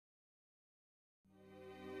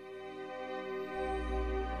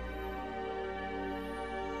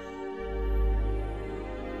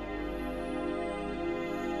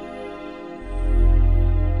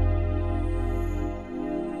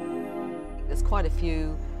There's quite a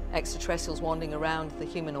few extraterrestrials wandering around the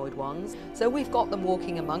humanoid ones. So we've got them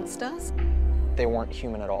walking amongst us. They weren't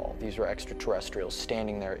human at all. These were extraterrestrials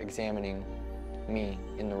standing there examining me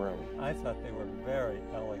in the room. I thought they were very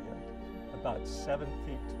elegant, about 7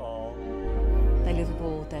 feet tall. They live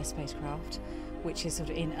aboard their spacecraft, which is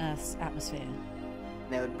sort of in Earth's atmosphere.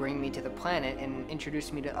 They would bring me to the planet and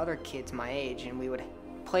introduce me to other kids my age, and we would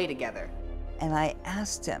play together. And I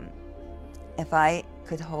asked him if I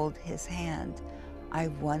could hold his hand. I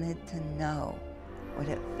wanted to know what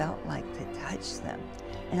it felt like to touch them.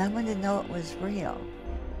 And I wanted to know it was real.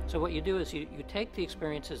 So what you do is you take the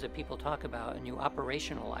experiences that people talk about and you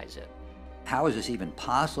operationalize it. How is this even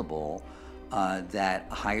possible that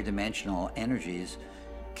higher dimensional energies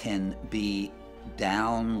can be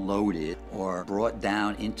downloaded or brought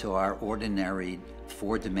down into our ordinary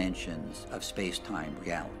 4 dimensions of space-time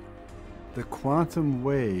reality? The quantum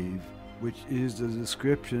wave, which is the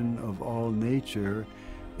description of all nature,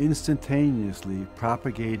 instantaneously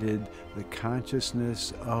propagated the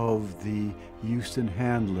consciousness of the Houston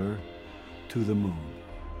handler to the moon.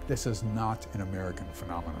 This is not an American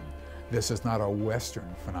phenomenon. This is not a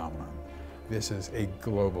Western phenomenon. This is a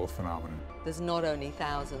global phenomenon. There's not only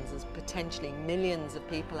thousands, there's potentially millions of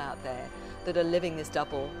people out there that are living this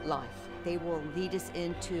double life. They will lead us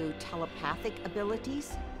into telepathic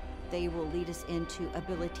abilities. They will lead us into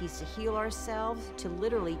abilities to heal ourselves, to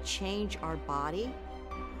literally change our body.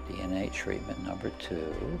 DNA treatment number 2.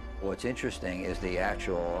 What's interesting is the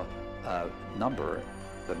actual number,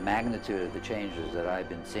 the magnitude of the changes that I've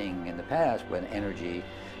been seeing in the past when energy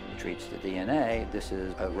treats the DNA. This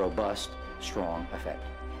is a robust, strong effect.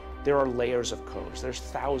 There are layers of codes. There's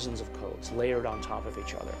thousands of codes layered on top of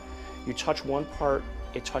each other. You touch one part,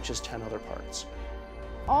 it touches 10 other parts.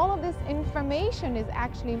 All of this information is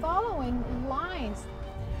actually following lines.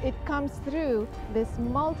 It comes through this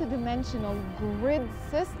multidimensional grid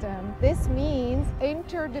system. This means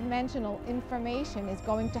interdimensional information is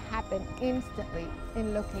going to happen instantly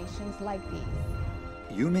in locations like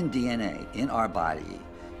these. Human DNA in our body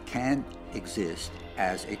can exist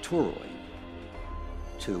as a toroid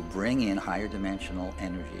to bring in higher dimensional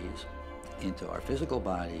energies into our physical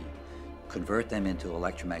body, convert them into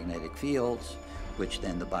electromagnetic fields, which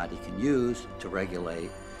then the body can use to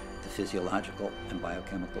regulate the physiological and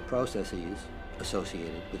biochemical processes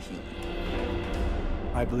associated with healing.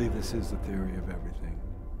 I believe this is the theory of everything.